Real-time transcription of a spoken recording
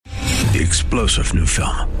The explosive new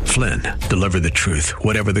film, Flynn, deliver the truth,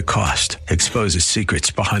 whatever the cost, exposes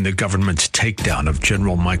secrets behind the government's takedown of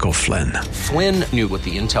General Michael Flynn. Flynn knew what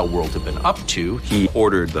the intel world had been up to. He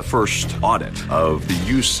ordered the first audit of the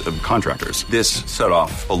use of contractors. This set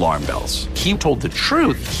off alarm bells. He told the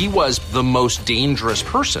truth. He was the most dangerous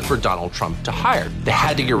person for Donald Trump to hire. They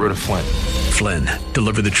had to get rid of Flynn. Flynn,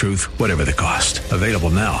 deliver the truth, whatever the cost. Available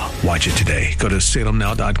now. Watch it today. Go to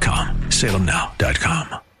salemnow.com.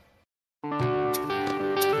 salemnow.com.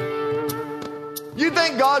 You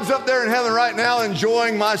think God's up there in heaven right now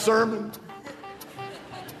enjoying my sermon?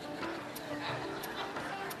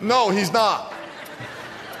 No, he's not.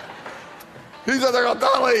 He's up there going,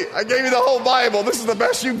 Dolly, I gave you the whole Bible. This is the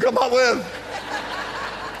best you can come up with.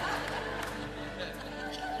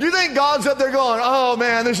 You think God's up there going, oh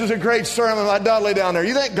man, this is a great sermon by Dudley down there.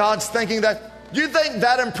 You think God's thinking that? Do you think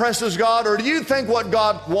that impresses God? Or do you think what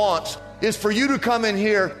God wants is for you to come in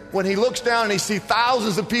here when he looks down and he sees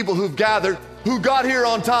thousands of people who've gathered, who got here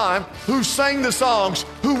on time, who sang the songs,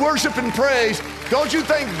 who worship and praise? Don't you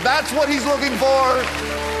think that's what he's looking for?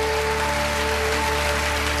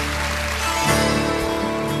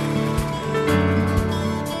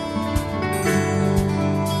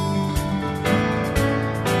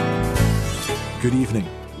 Good evening.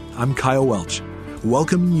 I'm Kyle Welch,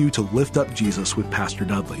 welcoming you to Lift Up Jesus with Pastor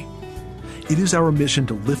Dudley. It is our mission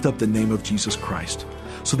to lift up the name of Jesus Christ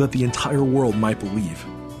so that the entire world might believe.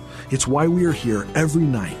 It's why we are here every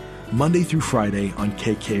night, Monday through Friday on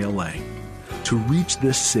KKLA, to reach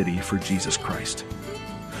this city for Jesus Christ.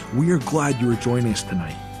 We are glad you are joining us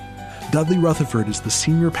tonight. Dudley Rutherford is the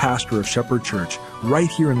senior pastor of Shepherd Church right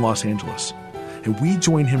here in Los Angeles, and we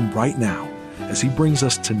join him right now as he brings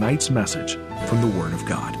us tonight's message from the Word of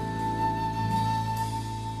God.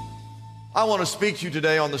 I want to speak to you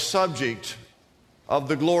today on the subject of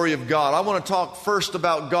the glory of God. I want to talk first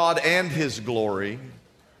about God and His glory.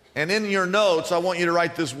 And in your notes, I want you to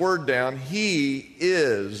write this word down. He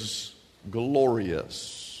is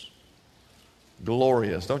glorious.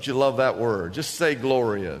 Glorious. Don't you love that word? Just say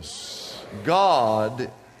glorious. God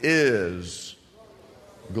is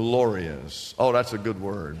glorious. Oh, that's a good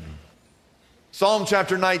word. Psalm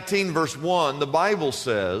chapter 19, verse 1, the Bible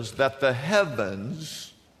says that the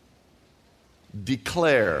heavens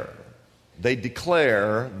declare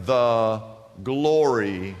the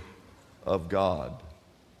glory of God.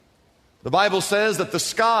 The Bible says that the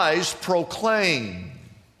skies proclaim.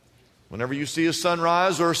 Whenever you see a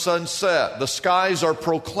sunrise or a sunset, the skies are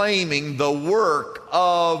proclaiming the work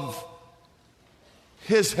of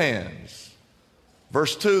His hands.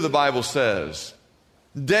 Verse 2, the Bible says,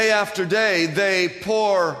 day after day they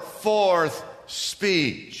pour forth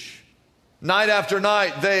speech. Night after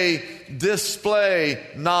night they display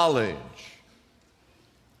knowledge.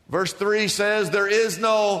 Verse 3 says, there is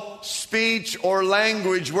no speech or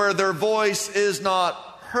language where their voice is not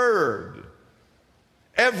heard.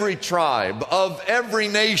 Every tribe of every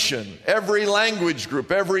nation, every language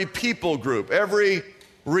group, every people group, every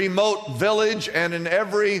remote village, and in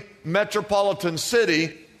every metropolitan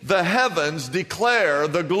city, the heavens declare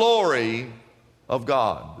the glory of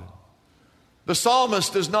God. The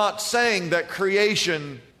psalmist is not saying that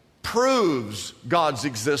creation proves God's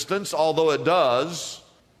existence, although it does.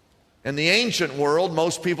 In the ancient world,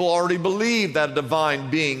 most people already believed that a divine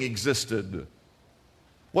being existed.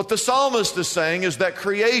 What the psalmist is saying is that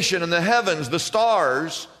creation and the heavens, the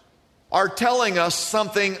stars, are telling us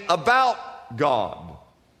something about God.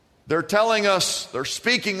 They're telling us, they're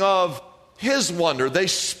speaking of His wonder. They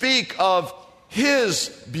speak of His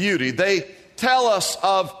beauty. They tell us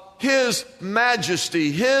of His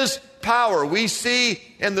majesty, His power. We see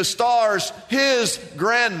in the stars His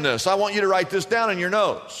grandness. I want you to write this down in your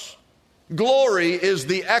notes. Glory is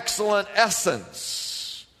the excellent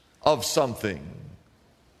essence of something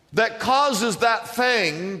that causes that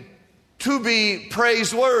thing to be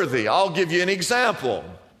praiseworthy. I'll give you an example.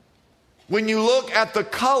 When you look at the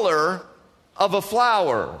color of a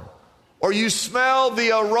flower, or you smell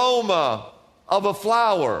the aroma of a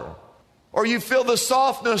flower, or you feel the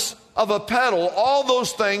softness of a petal, all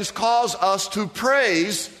those things cause us to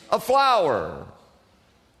praise a flower.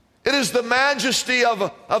 It is the majesty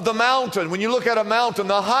of the mountain. When you look at a mountain,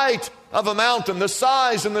 the height of a mountain, the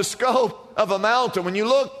size and the scope of a mountain. When you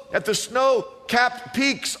look at the snow-capped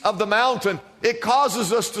peaks of the mountain, it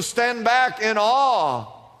causes us to stand back in awe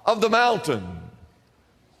of the mountain.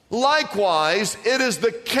 Likewise, it is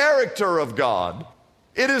the character of God.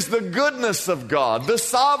 It is the goodness of God, the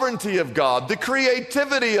sovereignty of God, the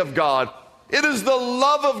creativity of God. It is the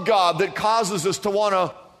love of God that causes us to want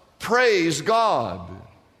to praise God.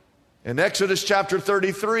 In Exodus chapter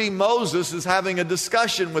 33, Moses is having a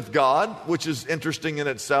discussion with God, which is interesting in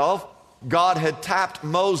itself. God had tapped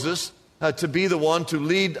Moses to be the one to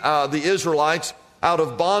lead the Israelites out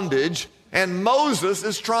of bondage. And Moses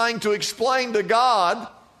is trying to explain to God,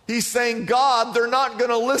 he's saying, God, they're not going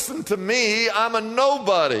to listen to me. I'm a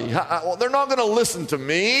nobody. They're not going to listen to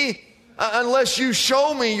me unless you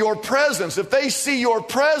show me your presence. If they see your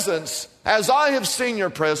presence as I have seen your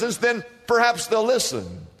presence, then perhaps they'll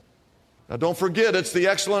listen. Now don't forget, it's the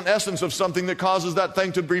excellent essence of something that causes that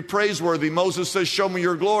thing to be praiseworthy. Moses says, show me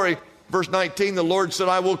your glory. Verse 19, the Lord said,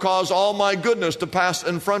 I will cause all my goodness to pass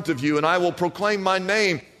in front of you, and I will proclaim my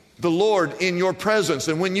name, the Lord, in your presence.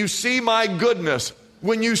 And when you see my goodness,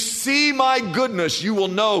 you will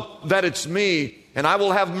know that it's me. And I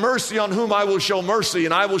will have mercy on whom I will show mercy,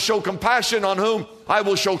 and I will show compassion on whom I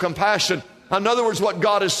will show compassion. In other words, what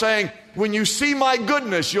God is saying, when you see my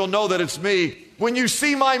goodness, you'll know that it's me. When you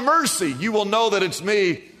see my mercy, you will know that it's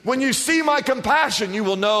me. When you see my compassion, you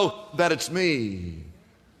will know that it's me.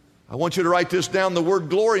 I want you to write this down. The word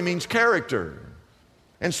glory means character.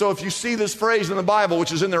 And so if you see this phrase in the Bible,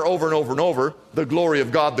 which is in there over and over and over, the glory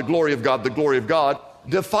of God, the glory of God, the glory of God,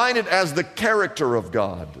 define it as the character of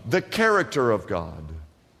God. The character of God.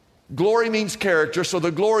 Glory means character, so the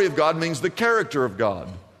glory of God means the character of God.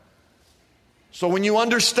 So when you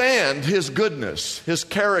understand His goodness, His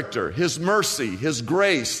character, His mercy, His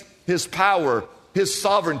grace, His power, His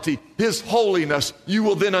sovereignty, His holiness, you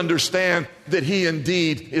will then understand that He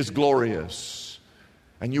indeed is glorious.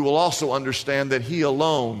 And you will also understand that He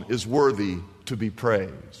alone is worthy to be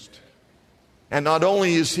praised. And not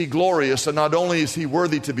only is He glorious, and not only is He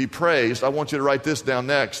worthy to be praised, I want you to write this down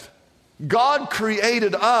next. God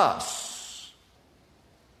created us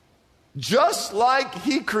just like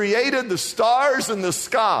He created the stars in the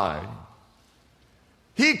sky.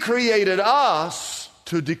 He created us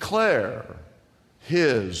to declare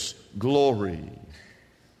His glory.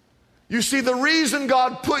 You see, the reason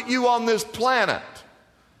God put you on this planet,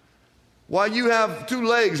 while you have two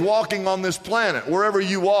legs walking on this planet, wherever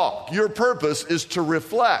you walk, your purpose is to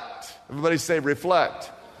reflect. Everybody say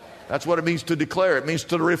reflect. That's what it means to declare. It means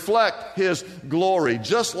to reflect His glory.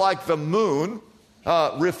 Just like the moon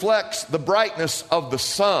reflects the brightness of the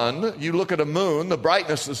sun. You look at a moon, the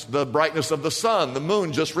brightness is the brightness of the sun. The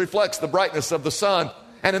moon just reflects the brightness of the sun.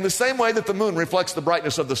 And in the same way that the moon reflects the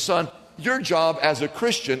brightness of the sun, your job as a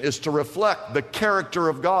Christian is to reflect the character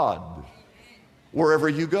of God wherever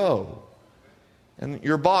you go. In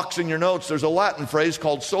your box in your notes, there's a Latin phrase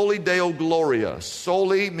called soli Deo Gloria.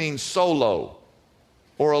 Soli means solo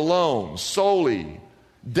or alone. Soli.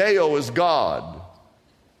 Deo is God.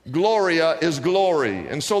 Gloria is glory.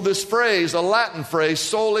 And so this phrase, a Latin phrase,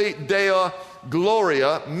 soli Deo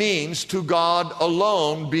Gloria, means to God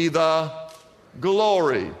alone be the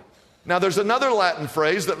glory. Now there's another Latin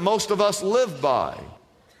phrase that most of us live by.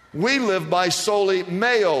 We live by soli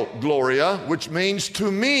meo gloria, which means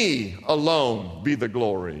to me alone be the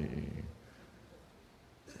glory.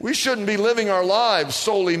 We shouldn't be living our lives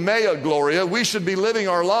soli mea gloria. We should be living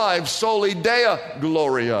our lives soli Deo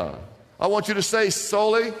Gloria. I want you to say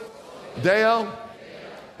soli Deo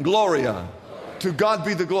Gloria. To God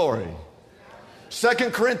be the glory. 2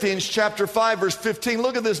 Corinthians chapter 5 verse 15.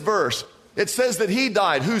 Look at this verse. It says that He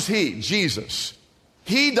died. Who's He? Jesus.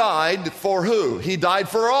 He died for who? He died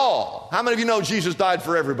for all. How many of you know Jesus died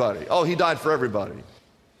for everybody? Oh, He died for everybody.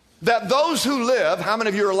 That those who live, how many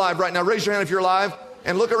of you are alive right now? Raise your hand if you're alive.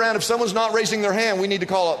 And look around. If someone's not raising their hand, we need to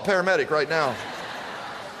call a paramedic right now.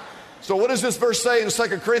 So what does this verse say in 2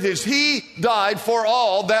 Corinthians? He died for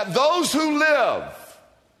all, that those who live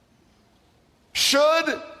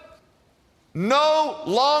should no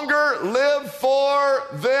longer live for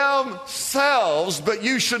themselves, but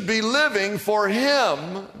you should be living for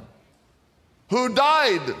Him who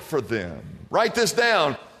died for them. Write this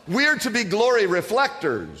down. We're to be glory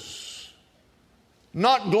reflectors,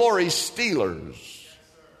 not glory stealers.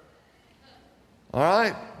 All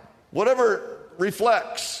right? Whatever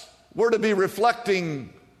reflects, we're to be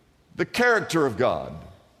reflecting the character of God,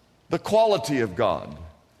 the quality of God.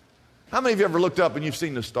 How many of you ever looked up and you've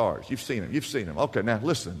seen the stars? You've seen them. You've seen them. Okay, now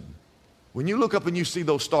listen. When you look up and you see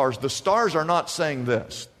those stars, the stars are not saying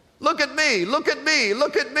this. Look at me, look at me,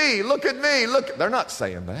 look at me, look at me, look. They're not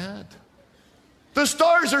saying that. The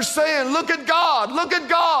stars are saying, look at God, look at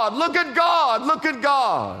God, look at God, look at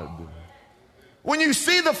God. When you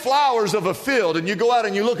see the flowers of a field and you go out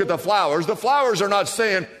and you look at the flowers are not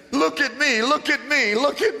saying, look at me, look at me,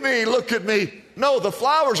 look at me, look at me. No, the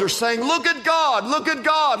flowers are saying, look at God, look at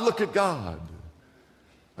God, look at God.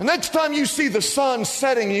 The next time you see the sun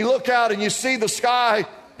setting, you look out and you see the sky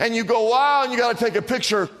and you go, wow, and you got to take a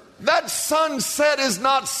picture. That sunset is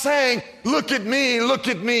not saying, look at me, look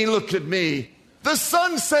at me, look at me. The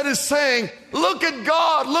sunset is saying, look at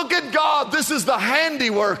God, look at God. This is the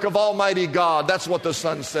handiwork of Almighty God. That's what the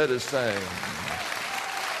sunset is saying.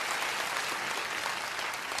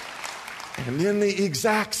 And in the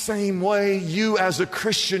exact same way, you as a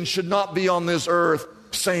Christian should not be on this earth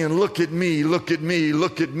saying, look at me, look at me,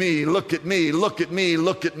 look at me, look at me, look at me,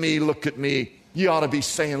 look at me, look at me. You ought to be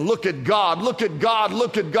saying, look at God, look at God,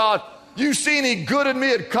 look at God. You see any good in me,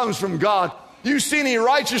 it comes from God. You see any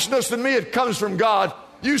righteousness in me, it comes from God.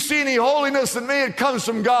 You see any holiness in me, it comes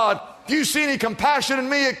from God. If you see any compassion in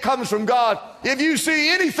me, it comes from God. If you see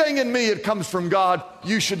anything in me, it comes from God.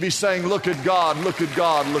 You should be saying, look at God, look at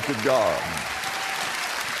God, look at God.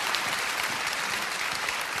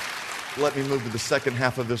 Let me move to the second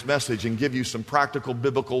half of this message and give you some practical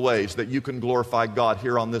biblical ways that you can glorify God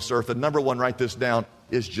here on this earth. And number one, write this down,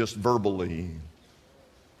 is just verbally,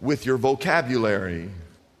 with your vocabulary,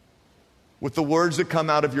 with the words that come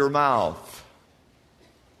out of your mouth.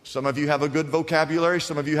 Some of you have a good vocabulary,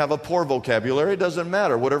 some of you have a poor vocabulary. It doesn't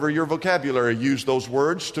matter. Whatever your vocabulary, use those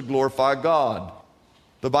words to glorify God.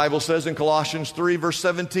 The Bible says in Colossians 3, verse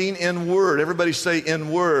 17, in word. Everybody say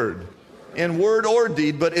in word. In word or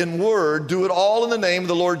deed, but in word, do it all in the name of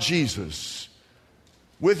the Lord Jesus.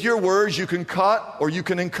 With your words, you can cut or you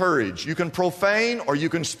can encourage. You can profane or you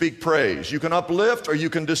can speak praise. You can uplift or you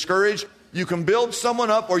can discourage. You can build someone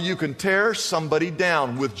up or you can tear somebody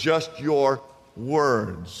down with just your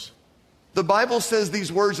words. The Bible says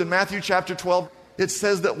these words in Matthew chapter 12. It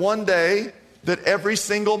says that one day that every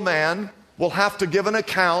single man will have to give an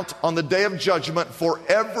account on the day of judgment for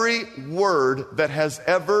every word that has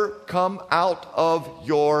ever come out of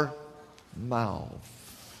your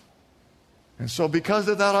mouth. And so because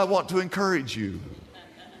of that, I want to encourage you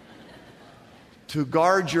to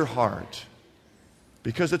guard your heart,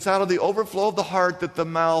 because it's out of the overflow of the heart that the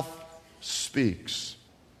mouth speaks.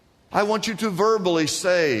 I want you to verbally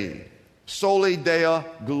say, Soli Deo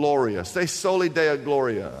Gloria. Say Soli Deo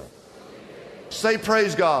Gloria. Say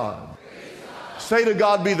praise God. Say to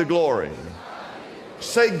God be the glory.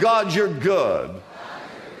 Say God you're good.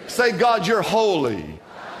 Say God you're holy.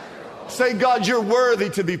 Say God you're worthy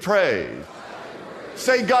to be praised.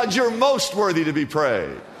 Say God you're most worthy to be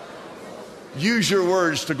praised. Use your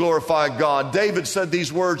words to glorify God. David said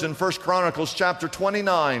these words in 1 Chronicles chapter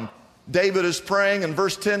 29. David is praying, and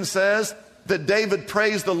verse 10 says that David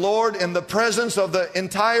praised the Lord in the presence of the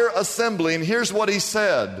entire assembly. And here's what he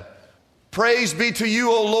said. Praise be to you,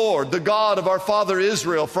 O Lord, the God of our father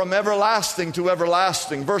Israel, from everlasting to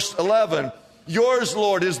everlasting. Verse 11, yours,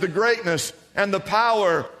 Lord, is the greatness and the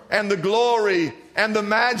power and the glory and the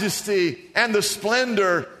majesty and the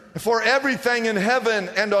splendor. For everything in heaven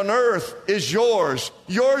and on earth is yours.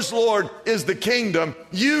 Yours, Lord, is the kingdom.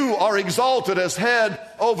 You are exalted as head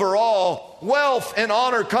over all. Wealth and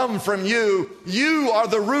honor come from you. You are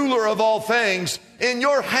the ruler of all things. In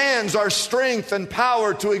your hands are strength and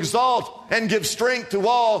power to exalt and give strength to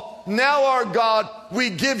all. Now, our God, we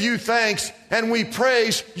give you thanks and we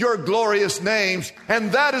praise your glorious names.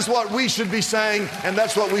 And that is what we should be saying, and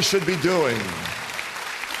that's what we should be doing.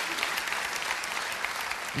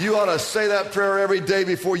 You ought to say that prayer every day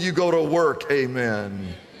before you go to work.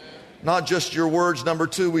 Amen. Not just your words. Number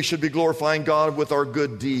two, we should be glorifying God with our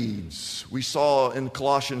good deeds. We saw in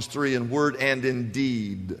Colossians 3, in word and in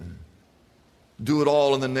deed. Do it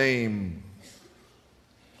all in the name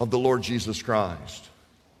of the Lord Jesus Christ.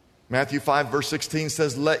 Matthew 5, verse 16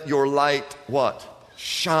 says, let your light, what?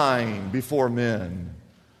 Shine before men,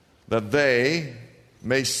 that they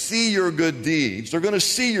may see your good deeds. They're going to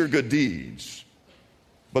see your good deeds.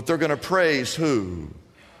 But they're going to praise who?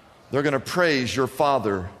 They're going to praise your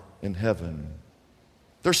Father in heaven.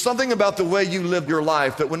 There's something about the way you live your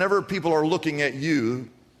life that whenever people are looking at you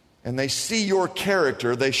and they see your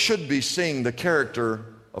character, they should be seeing the character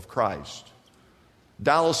of Christ.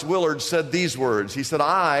 Dallas Willard said these words. He said,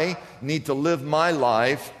 I need to live my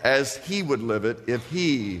life as he would live it if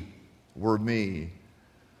he were me.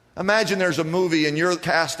 Imagine there's a movie and you're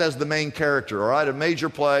cast as the main character, all right? A major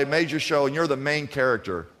play, major show, and you're the main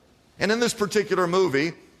character. And in this particular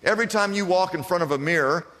movie, every time you walk in front of a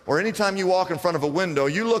mirror or anytime you walk in front of a window,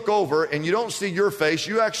 you look over and you don't see your face,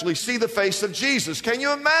 you actually see the face of Jesus. Can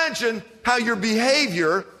you imagine how your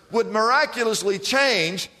behavior would miraculously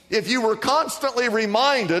change if you were constantly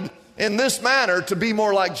reminded in this manner to be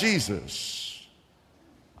more like Jesus?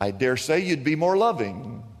 I dare say you'd be more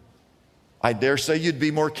loving. I dare say you'd be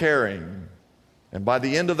more caring. And by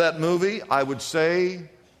the end of that movie, I would say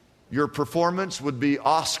your performance would be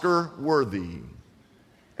Oscar worthy.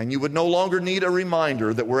 And you would no longer need a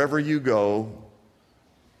reminder that wherever you go,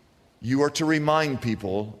 you are to remind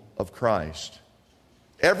people of Christ.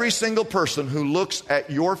 Every single person who looks at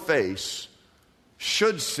your face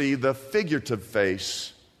should see the figurative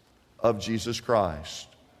face of Jesus Christ.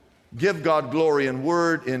 Give God glory in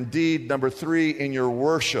word, in deed. Number 3, in your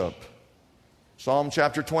worship. Psalm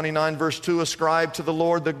chapter 29, verse 2, ascribe to the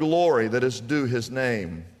Lord the glory that is due His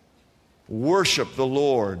name. Worship the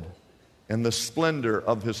Lord in the splendor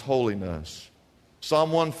of His holiness.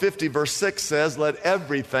 Psalm 150, verse 6 says, let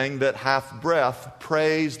everything that hath breath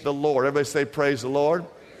praise the Lord. Everybody say, praise the Lord.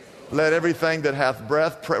 Let everything that hath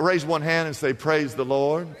breath, raise one hand and say, praise the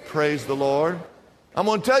Lord. Praise the Lord. I'm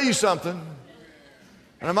going to tell you something,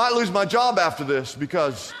 and I might lose my job after this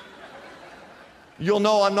because you'll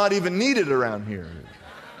know I'm not even needed around here.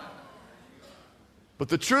 But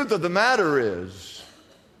the truth of the matter is,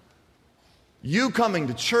 you coming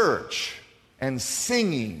to church and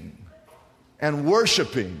singing and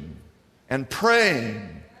worshiping and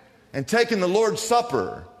praying and taking the Lord's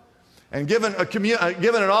Supper and giving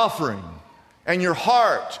an offering and your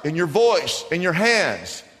heart and your voice and your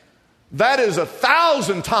hands, that is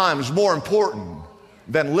 1,000 times more important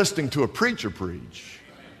than listening to a preacher preach.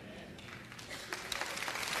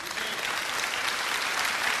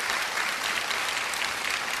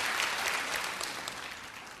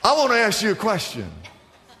 I want to ask you a question.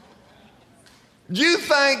 Do you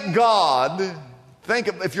think God,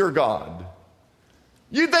 if you're God,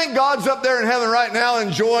 you think God's up there in heaven right now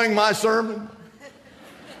enjoying my sermon?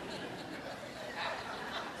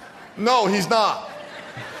 No, He's not.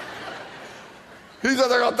 He's up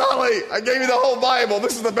there going, Dolly, I gave you the whole Bible.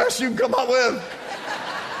 This is the best you can come up with.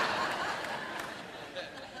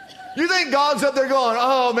 You think God's up there going,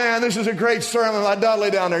 oh man, this is a great sermon by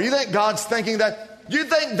Dudley down there. You think God's thinking that? Do you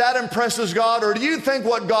think that impresses God? Or do you think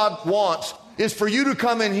what God wants is for you to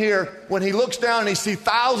come in here when He looks down and He sees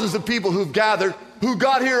thousands of people who've gathered, who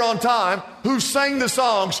got here on time, who sang the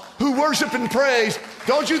songs, who worship and praise?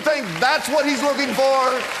 Don't you think that's what He's looking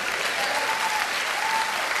for?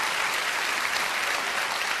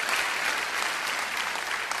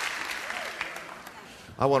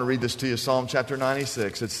 I want to read this to you. Psalm chapter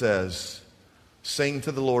 96. It says, sing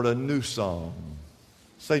to the Lord a new song.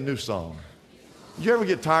 Say new song. Do you ever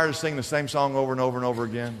get tired of singing the same song over and over and over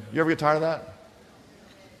again? You ever get tired of that?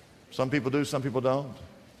 Some people do, some people don't.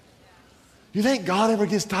 You think God ever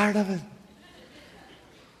gets tired of it?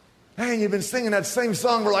 Man, you've been singing that same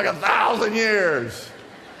song for like 1,000 years.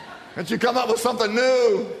 Can't you come up with something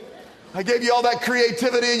new? I gave you all that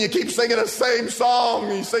creativity and you keep singing the same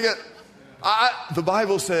song. You sing it. The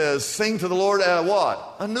Bible says, sing to the Lord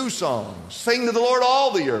what? A new song. Sing to the Lord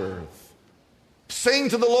all the earth. Sing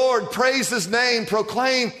to the Lord, praise His name,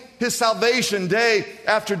 proclaim His salvation day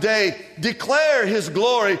after day. Declare His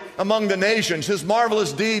glory among the nations, His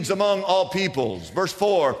marvelous deeds among all peoples. Verse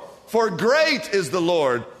 4, for great is the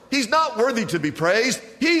Lord. He's not worthy to be praised.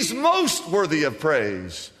 He's most worthy of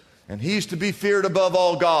praise. And He's to be feared above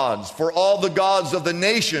all gods. For all the gods of the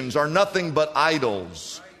nations are nothing but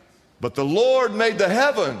idols. But the Lord made the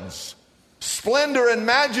heavens. Splendor and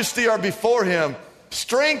majesty are before Him.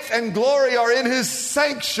 Strength and glory are in His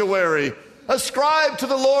sanctuary. Ascribe to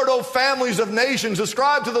the Lord, O families of nations.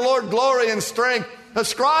 Ascribe to the Lord glory and strength.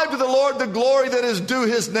 Ascribe to the Lord the glory that is due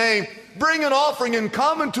His name. Bring an offering and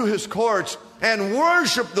come into His courts and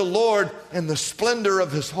worship the Lord in the splendor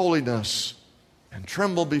of His holiness. And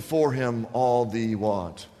tremble before Him all the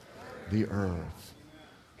what? The earth.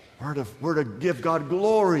 We're to give God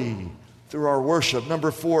glory through our worship.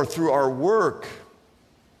 Number 4, through our work.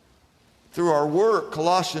 Through our work,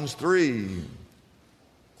 Colossians 3.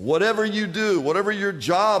 Whatever you do, whatever your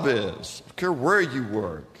job is, I don't care where you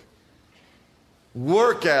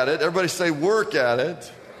work at it. Everybody say work at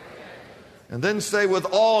it. And then say with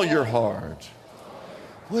all your heart.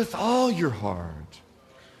 With all your heart.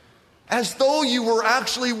 As though you were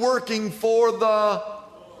actually working for the...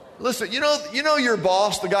 Listen, you know your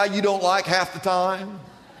boss, the guy you don't like half the time?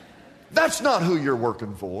 That's not who you're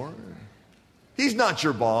working for. He's not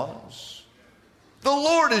your boss. The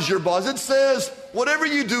Lord is your boss. It says, whatever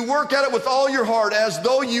you do, work at it with all your heart as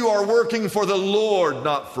though you are working for the Lord,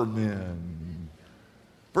 not for men.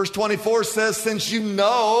 Verse 24 says, since you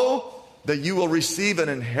know that you will receive an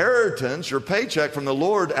inheritance, your paycheck from the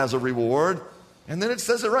Lord as a reward. And then it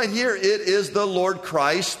says it right here, it is the Lord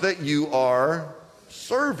Christ that you are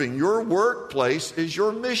serving. Your workplace is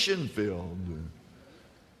your mission field.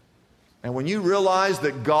 And when you realize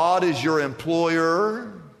that God is your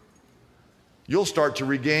employer, you'll start to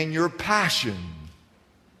regain your passion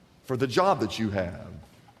for the job that you have.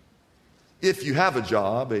 If you have a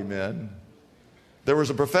job, amen. There was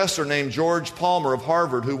a professor named George Palmer of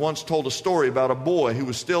Harvard who once told a story about a boy who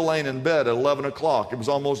was still laying in bed at 11 o'clock. It was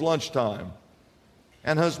almost lunchtime.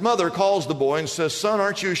 And his mother calls the boy and says, "Son,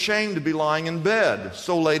 aren't you ashamed to be lying in bed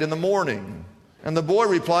so late in the morning?" And the boy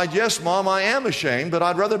replied, "Yes, Mom, I am ashamed, but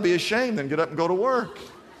I'd rather be ashamed than get up and go to work."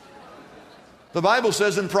 The Bible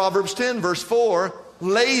says in Proverbs 10, verse 4,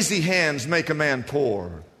 "Lazy hands make a man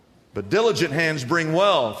poor, but diligent hands bring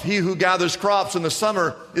wealth. He who gathers crops in the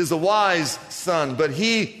summer is a wise son, but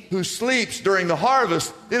he who sleeps during the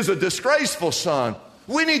harvest is a disgraceful son."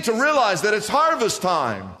 We need to realize that it's harvest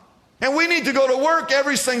time. And we need to go to work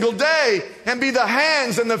every single day and be the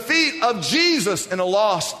hands and the feet of Jesus in a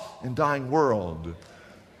lost and dying world.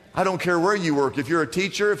 I don't care where you work. If you're a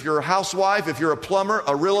teacher, if you're a housewife, if you're a plumber,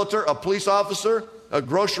 a realtor, a police officer, a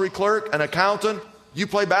grocery clerk, an accountant, you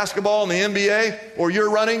play basketball in the NBA, or you're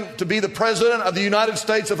running to be the president of the United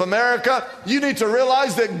States of America, you need to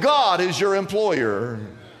realize that God is your employer.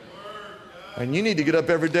 And you need to get up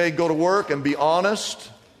every day, go to work, and be honest,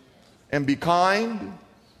 and be kind,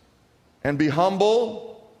 and be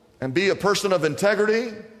humble, and be a person of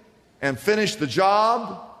integrity, and finish the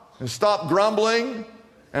job, and stop grumbling,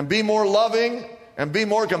 and be more loving, and be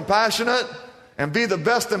more compassionate, and be the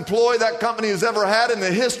best employee that company has ever had in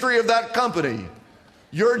the history of that company.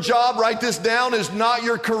 Your job, write this down, is not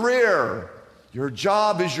your career. Your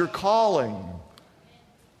job is your calling.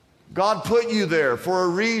 God put you there for a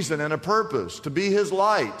reason and a purpose, to be His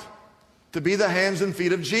light, to be the hands and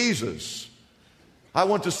feet of Jesus. I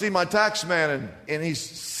went to see my tax man, and he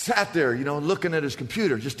sat there, looking at his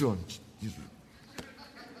computer, just doing.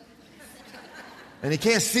 And he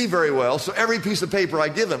can't see very well, so every piece of paper I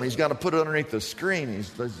give him, he's got to put it underneath the screen. He's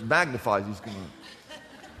magnified. He's going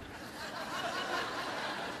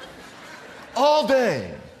all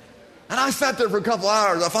day. And I sat there for a couple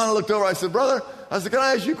hours. I finally looked over. I said, "Brother," I said, "can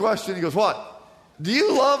I ask you a question?" He goes, "What?" "Do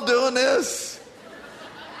you love doing this?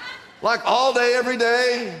 Like all day, every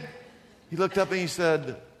day?" He looked up and he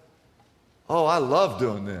said, "Oh, I love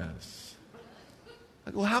doing this."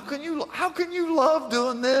 I go, how can you love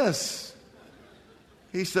doing this?"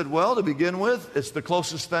 He said, "Well, to begin with, it's the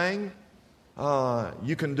closest thing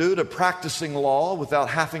you can do to practicing law without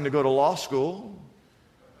having to go to law school.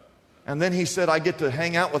 And then he said, I get to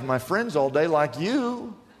hang out with my friends all day like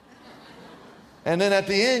you. And then at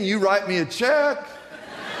the end, you write me a check."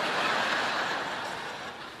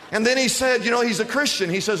 And then he said, he's a Christian.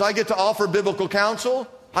 He says, "I get to offer biblical counsel.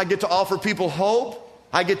 I get to offer people hope.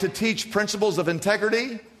 I get to teach principles of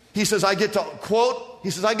integrity." He says, I get to quote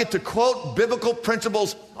biblical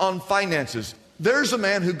principles on finances. There's a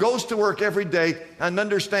man who goes to work every day and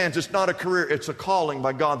understands it's not a career, it's a calling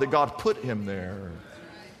by God, that God put him there.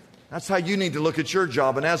 That's how you need to look at your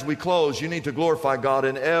job. And as we close, you need to glorify God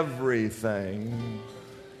in everything.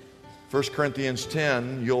 1 Corinthians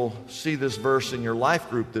 10, you'll see this verse in your life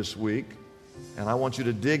group this week. And I want you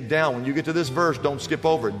to dig down. When you get to this verse, don't skip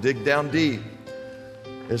over it. Dig down deep.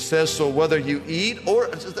 It says, so whether you eat or,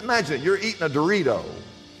 just imagine it, you're eating a Dorito.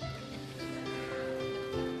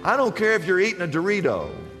 I don't care if you're eating a Dorito.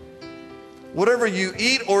 Whatever you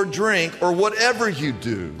eat or drink or whatever you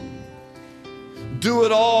do, do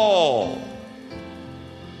it all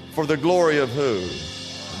for the glory of who?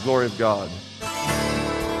 The glory of God.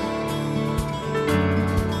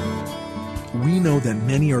 We know that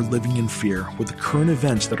many are living in fear with the current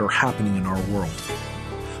events that are happening in our world.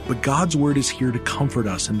 But God's word is here to comfort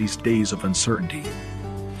us in these days of uncertainty.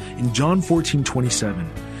 In John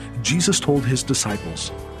 14:27, Jesus told his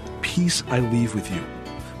disciples, "Peace I leave with you.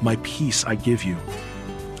 My peace I give you.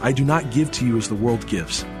 I do not give to you as the world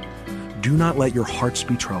gives. Do not let your hearts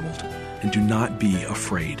be troubled, and do not be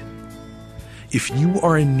afraid." If you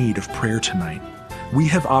are in need of prayer tonight, we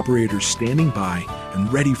have operators standing by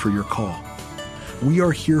and ready for your call. We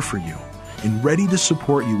are here for you and ready to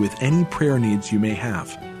support you with any prayer needs you may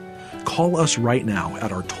have. Call us right now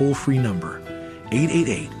at our toll-free number,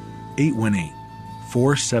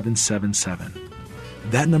 888-818-4777.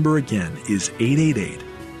 That number again is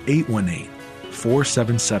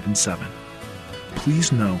 888-818-4777.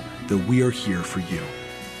 Please know that we are here for you.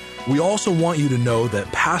 We also want you to know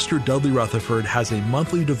that Pastor Dudley Rutherford has a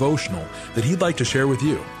monthly devotional that he'd like to share with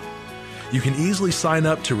you. You can easily sign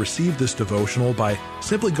up to receive this devotional by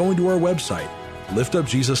simply going to our website,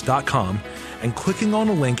 liftupjesus.com, and clicking on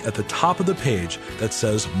a link at the top of the page that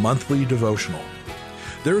says Monthly Devotional.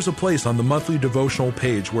 There is a place on the Monthly Devotional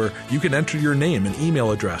page where you can enter your name and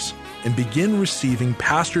email address and begin receiving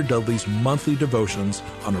Pastor Dudley's monthly devotions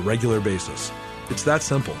on a regular basis. It's that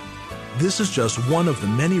simple. This is just one of the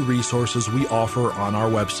many resources we offer on our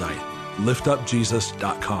website,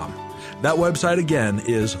 liftupjesus.com. That website again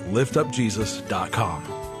is liftupjesus.com.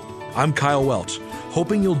 I'm Kyle Welch,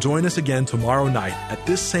 hoping you'll join us again tomorrow night at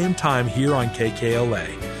this same time here on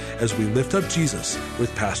KKLA as we lift up Jesus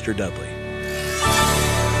with Pastor Dudley.